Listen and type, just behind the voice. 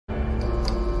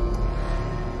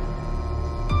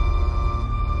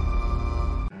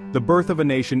The birth of a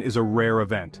nation is a rare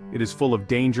event. It is full of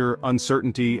danger,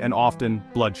 uncertainty, and often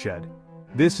bloodshed.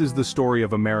 This is the story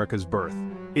of America's birth.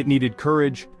 It needed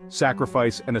courage,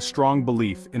 sacrifice, and a strong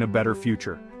belief in a better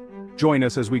future. Join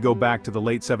us as we go back to the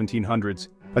late 1700s,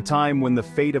 a time when the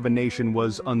fate of a nation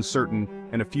was uncertain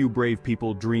and a few brave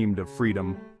people dreamed of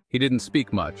freedom. He didn't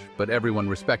speak much, but everyone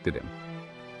respected him.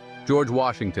 George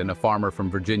Washington, a farmer from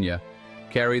Virginia,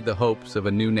 carried the hopes of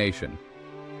a new nation.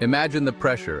 Imagine the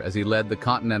pressure as he led the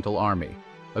Continental Army,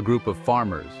 a group of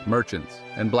farmers, merchants,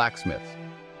 and blacksmiths.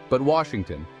 But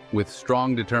Washington, with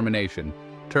strong determination,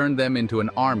 turned them into an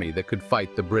army that could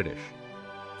fight the British.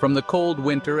 From the cold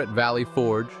winter at Valley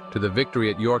Forge to the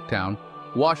victory at Yorktown,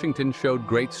 Washington showed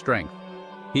great strength.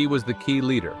 He was the key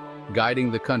leader,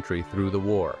 guiding the country through the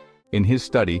war. In his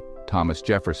study, Thomas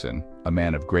Jefferson, a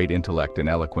man of great intellect and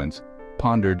eloquence,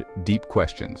 pondered deep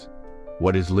questions.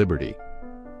 What is liberty?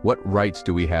 What rights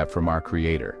do we have from our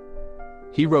Creator?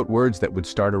 He wrote words that would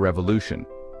start a revolution,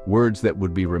 words that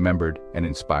would be remembered and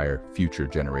inspire future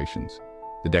generations.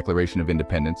 The Declaration of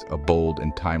Independence, a bold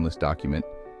and timeless document,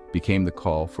 became the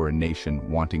call for a nation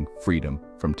wanting freedom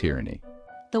from tyranny.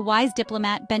 The wise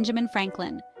diplomat Benjamin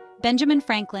Franklin. Benjamin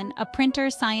Franklin, a printer,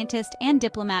 scientist, and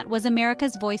diplomat, was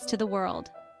America's voice to the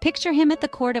world. Picture him at the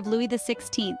court of Louis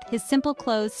XVI, his simple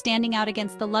clothes standing out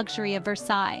against the luxury of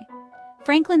Versailles.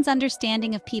 Franklin's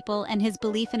understanding of people and his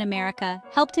belief in America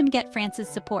helped him get France's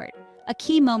support, a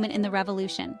key moment in the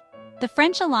Revolution. The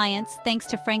French alliance, thanks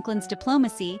to Franklin's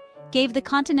diplomacy, gave the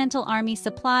Continental Army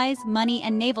supplies, money,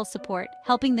 and naval support,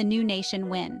 helping the new nation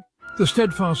win. The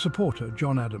steadfast supporter,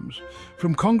 John Adams.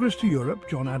 From Congress to Europe,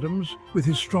 John Adams, with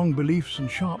his strong beliefs and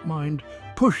sharp mind,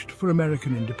 pushed for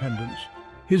American independence.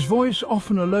 His voice,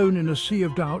 often alone in a sea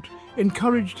of doubt,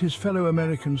 encouraged his fellow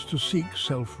Americans to seek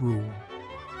self-rule.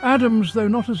 Adams, though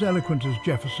not as eloquent as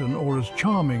Jefferson or as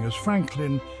charming as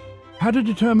Franklin, had a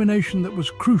determination that was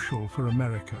crucial for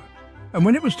America. And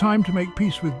when it was time to make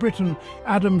peace with Britain,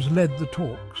 Adams led the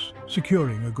talks,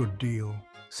 securing a good deal.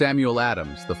 Samuel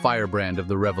Adams, the firebrand of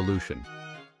the Revolution.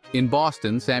 In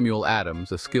Boston, Samuel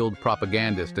Adams, a skilled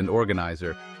propagandist and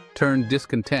organizer, turned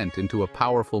discontent into a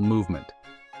powerful movement.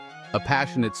 A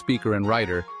passionate speaker and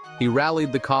writer, he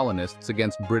rallied the colonists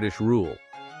against British rule.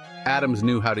 Adams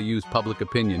knew how to use public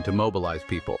opinion to mobilize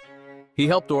people. He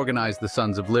helped organize the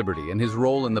Sons of Liberty, and his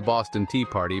role in the Boston Tea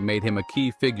Party made him a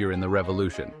key figure in the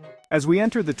Revolution. As we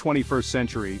enter the 21st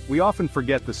century, we often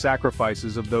forget the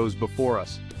sacrifices of those before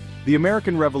us. The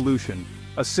American Revolution,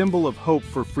 a symbol of hope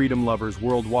for freedom lovers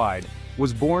worldwide,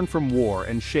 was born from war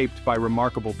and shaped by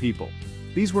remarkable people.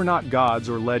 These were not gods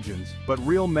or legends, but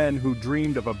real men who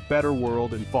dreamed of a better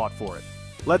world and fought for it.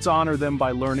 Let's honor them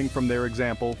by learning from their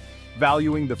example,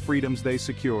 valuing the freedoms they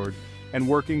secured, and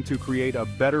working to create a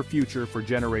better future for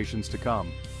generations to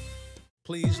come.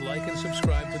 Please like and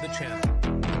subscribe to the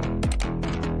channel.